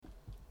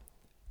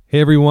Hey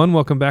everyone,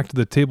 welcome back to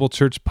the Table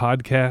Church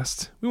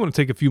Podcast. We want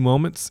to take a few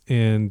moments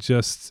and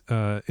just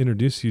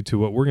introduce you to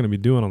what we're going to be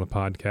doing on the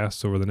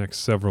podcast over the next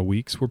several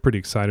weeks. We're pretty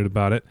excited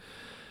about it.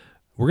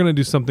 We're going to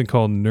do something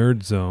called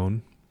Nerd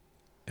Zone.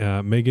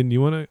 Megan, do you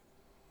want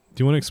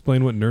to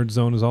explain what Nerd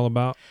Zone is all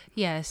about?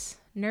 Yes.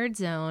 Nerd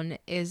Zone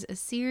is a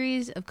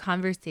series of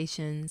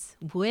conversations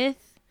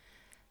with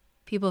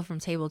people from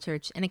Table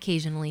Church and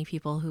occasionally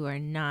people who are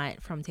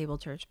not from Table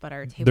Church but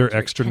are Table They're Church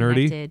extra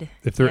connected. nerdy.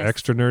 If they're Yes.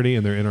 extra nerdy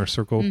and they're in our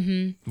circle,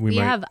 we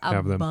might have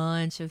a them.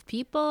 bunch of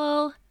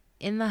people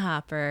in the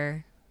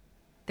hopper.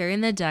 They're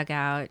in the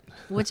dugout.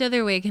 Which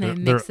other way can I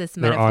mix this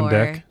they're metaphor? on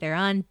deck. They're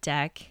on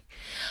deck.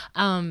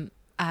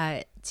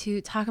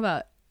 To talk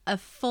about a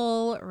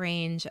full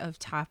range of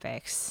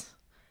topics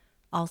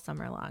all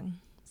summer long.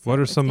 What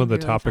are some of the gonna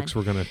be really topics fun.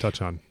 we're going to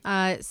touch on?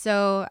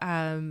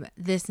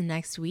 This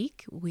next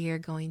week, we are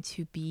going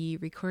to be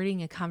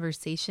recording a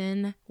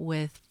conversation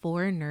with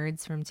 4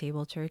 nerds from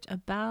Table Church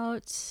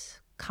about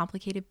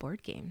complicated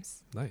board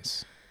games.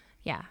 Nice.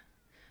 Yeah.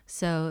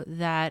 So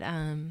that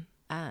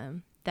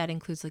that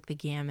includes like the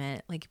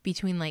gamut, like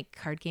between like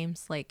card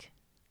games, like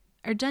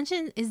is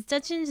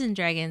Dungeons and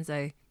Dragons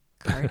a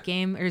card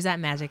game or is that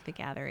Magic the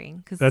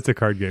Gathering? That's a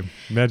card game.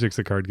 Magic's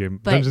a card game.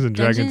 But Dungeons and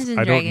Dragons,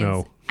 I don't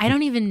know. I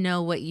don't even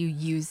know what you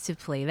use to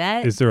play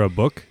that. Is there a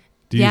book?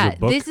 Do you use a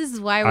book? This is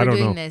why I we're don't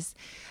doing know. this.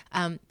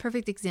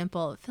 Perfect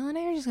example. Phil and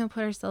I are just going to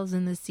put ourselves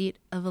in the seat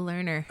of a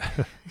learner.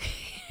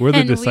 We're the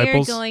and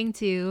disciples. we are going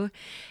to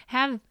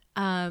have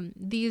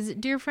these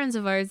dear friends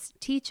of ours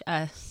teach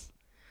us,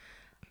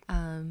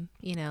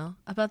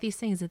 about these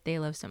things that they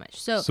love so much.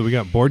 So we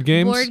got board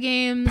games,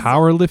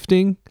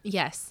 powerlifting.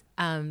 Yes.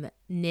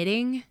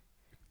 Knitting.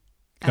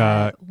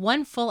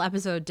 One full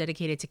episode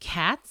dedicated to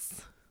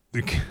cats.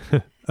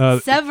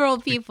 Several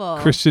people.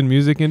 Christian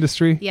music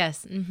industry.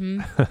 Yes.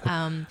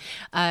 Early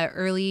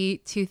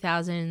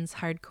 2000s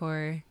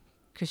hardcore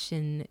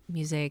Christian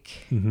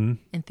music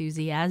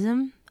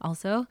enthusiasm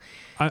also.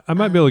 I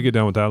might be able to get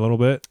down with that a little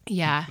bit.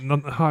 Yeah.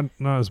 Not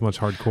as much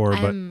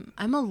hardcore, but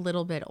I'm a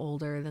little bit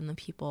older than the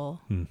people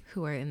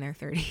who are in their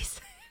 30s.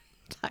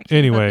 talking about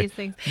anyway, these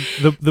things.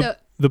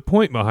 The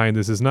point behind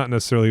this is not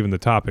necessarily even the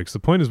topics. The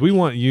point is we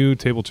want you,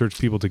 Table Church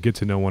people, to get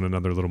to know one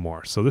another a little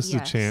more. So this is a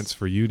chance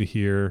for you to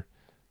hear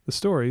the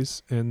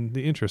stories and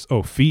the interest.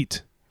 Oh,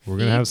 feet. We're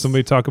going to have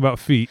somebody talk about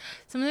feet.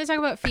 Someone's going to talk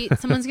about feet.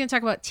 Someone's going to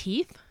talk about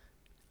teeth.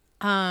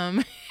 We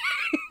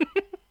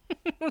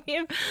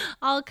have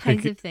all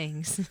kinds of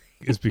things.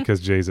 It's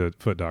because Jay's a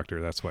foot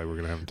doctor. That's why we're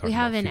going to have him talk We about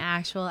have an feet.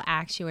 actual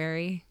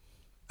actuary.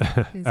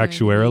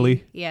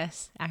 Actuarially?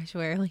 Yes,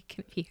 actuarially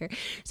can be here.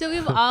 So we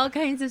have all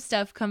kinds of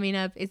stuff coming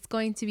up. It's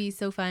going to be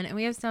so fun. And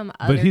we have some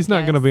other But he's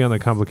not going to be guests. on the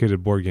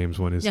complicated board games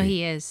one, is he? No,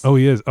 he is. Oh,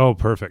 he is? Oh,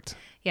 perfect.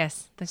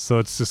 Yes. So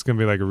it's just going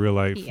to be like a real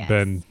life Yes,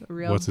 Ben,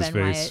 real what's his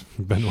Ben face?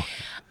 Ben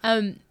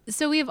Wyatt.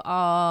 So we have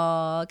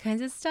all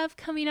kinds of stuff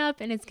coming up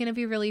and it's going to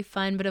be really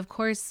fun. But of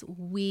course,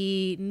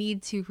 we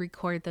need to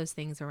record those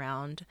things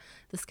around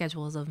the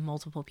schedules of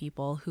multiple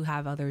people who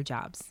have other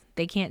jobs.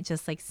 They can't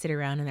just like sit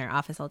around in their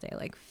office all day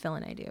like Phil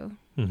and I do.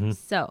 Mm-hmm.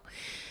 So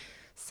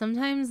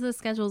sometimes the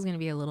schedule is going to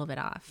be a little bit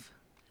off.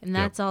 And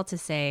that's all to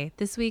say,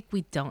 this week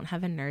we don't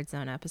have a Nerd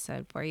Zone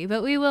episode for you,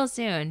 but we will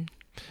soon.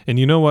 And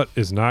you know what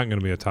is not going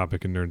to be a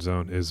topic in Nerd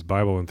Zone is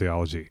Bible and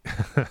theology.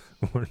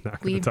 We're not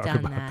going to talk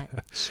about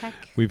that. Check.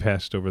 We've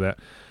hashed over that.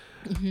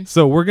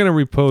 So we're going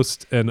to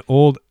repost an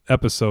old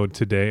episode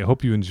today. I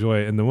hope you enjoy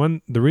it. And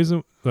the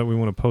reason that we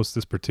want to post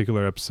this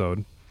particular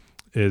episode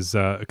is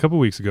a couple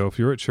weeks ago, if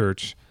you were at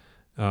church,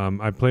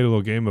 I played a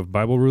little game of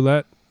Bible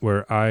roulette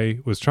where I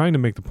was trying to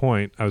make the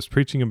point. I was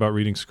preaching about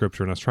reading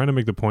scripture, and I was trying to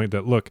make the point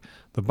that, look,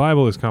 the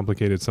Bible is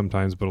complicated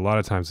sometimes, but a lot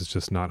of times it's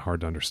just not hard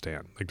to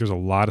understand. Like there's a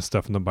lot of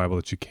stuff in the Bible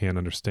that you can't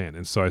understand.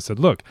 And so I said,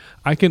 look,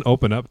 I can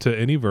open up to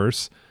any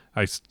verse.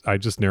 I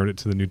just narrowed it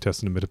to the New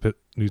Testament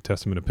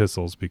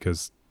epistles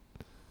because,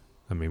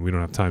 I mean, we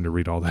don't have time to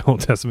read all the Old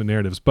Testament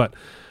narratives. But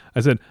I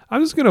said,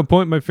 I'm just going to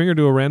point my finger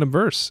to a random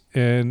verse,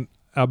 and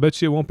I'll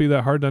bet you it won't be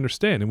that hard to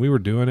understand. And we were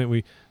doing it.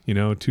 We,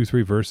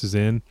 2-3 verses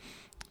in.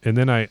 And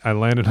then I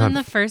landed on... And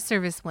the first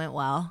service went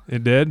well.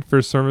 It did.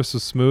 First service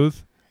was smooth.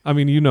 I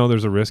mean,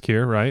 there's a risk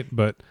here, right?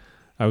 But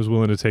I was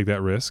willing to take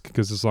that risk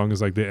because as long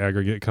as like the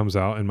aggregate comes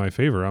out in my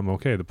favor, I'm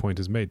okay. The point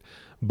is made.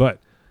 But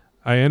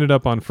I ended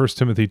up on 1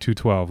 Timothy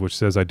 2:12, which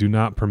says, I do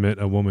not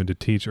permit a woman to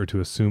teach or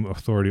to assume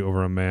authority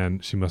over a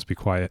man. She must be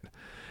quiet.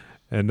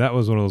 And that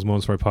was one of those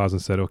moments where I paused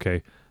and said,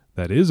 okay,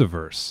 that is a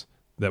verse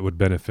that would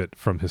benefit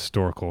from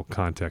historical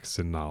context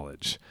and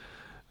knowledge.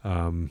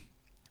 And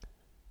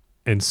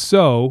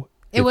so...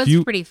 It was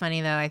pretty funny,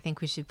 though. I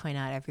think we should point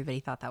out everybody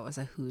thought that was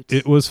a hoot.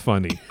 It was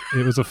funny.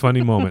 It was a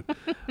funny moment.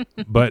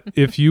 But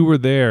if you were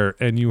there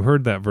and you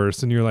heard that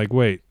verse and you're like,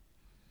 wait,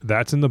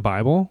 that's in the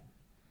Bible?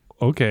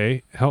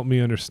 Okay, help me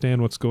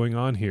understand what's going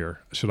on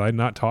here. Should I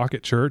not talk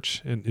at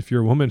church? And if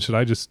you're a woman, should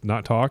I just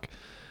not talk?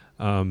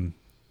 We're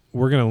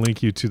going to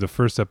link you to the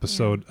first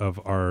episode of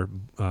our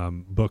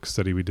book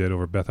study we did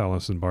over Beth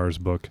Allison Barr's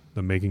book,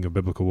 The Making of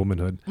Biblical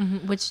Womanhood.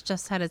 Which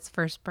just had its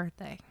first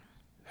birthday.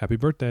 Happy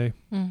birthday,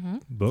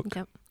 book.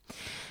 Yep.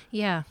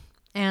 Yeah.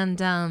 And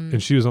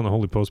she was on the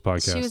Holy Post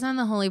podcast. She was on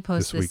the Holy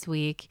Post this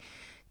week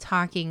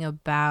talking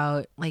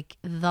about like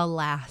the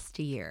last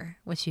year,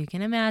 which you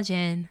can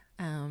imagine.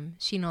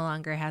 She no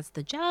longer has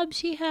the job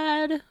she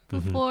had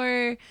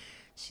before.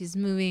 She's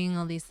moving,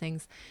 all these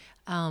things.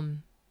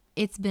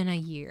 It's been a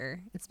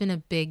year. It's been a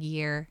big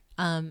year.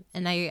 And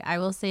I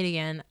will say it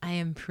again. I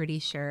am pretty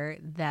sure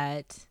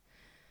that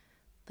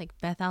like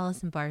Beth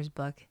Allison Barr's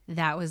book,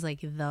 that was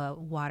like the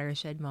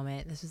watershed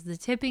moment. This was the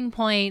tipping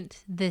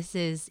point. This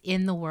is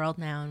in the world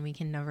now and we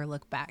can never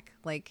look back.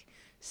 Like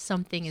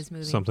something is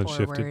moving forward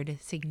shifted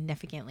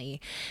significantly.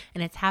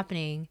 And it's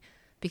happening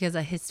because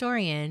a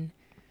historian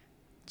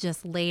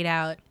just laid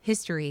out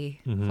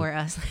history for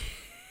us.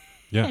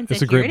 Yeah,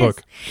 it's a great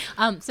book.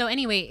 So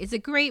anyway, it's a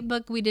great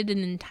book. We did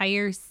an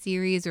entire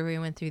series where we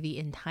went through the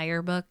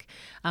entire book.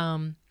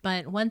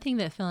 But one thing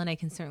that Phil and I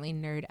can certainly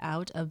nerd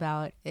out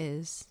about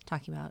is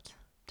talking about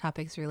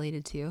topics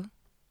related to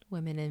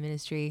women in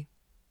ministry,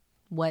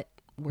 what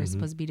we're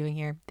supposed to be doing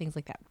here, things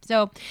like that.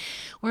 So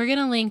we're going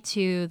to link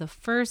to the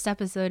first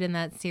episode in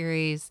that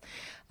series,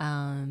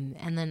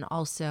 and then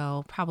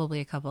also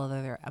probably a couple of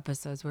other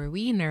episodes where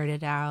we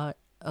nerded out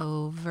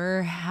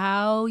over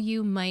how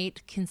you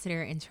might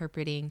consider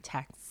interpreting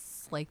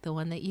texts like the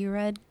one that you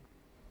read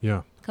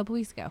a couple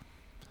weeks ago.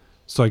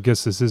 So I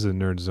guess this is a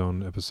Nerd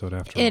Zone episode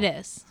after all. It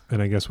is.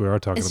 And I guess we are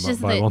talking it's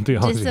about Bible and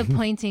theology.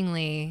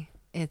 Disappointingly,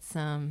 it's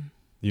you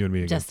and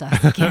me again. Just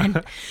us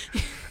again.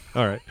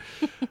 All right.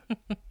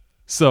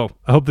 So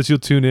I hope that you'll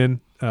tune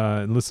in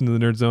and listen to the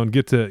Nerd Zone.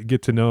 Get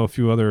to know a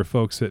few other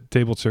folks at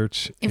Table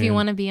Church. If you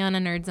want to be on a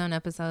Nerd Zone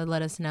episode,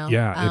 let us know.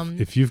 Yeah,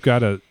 if you've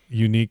got a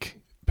unique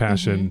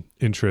passion,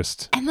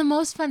 interest. And the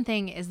most fun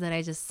thing is that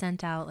I just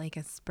sent out like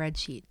a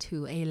spreadsheet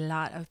to a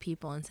lot of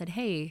people and said,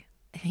 hey,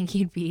 I think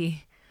you'd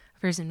be a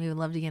person we would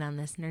love to get on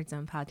this Nerd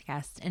Zone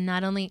podcast. And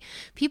not only,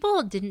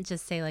 people didn't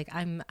just say like,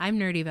 I'm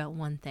nerdy about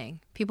one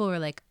thing. People were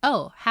like,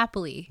 oh,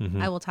 happily,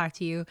 I will talk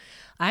to you.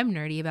 I'm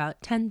nerdy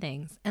about 10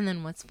 things. And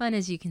then what's fun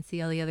is you can see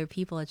all the other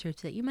people at church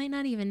that you might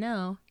not even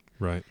know.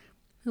 Right.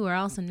 Who are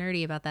also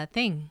nerdy about that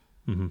thing.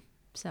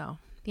 So,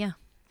 yeah.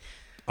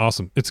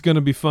 Awesome. It's going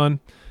to be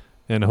fun.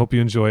 And I hope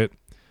you enjoy it.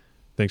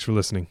 Thanks for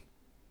listening.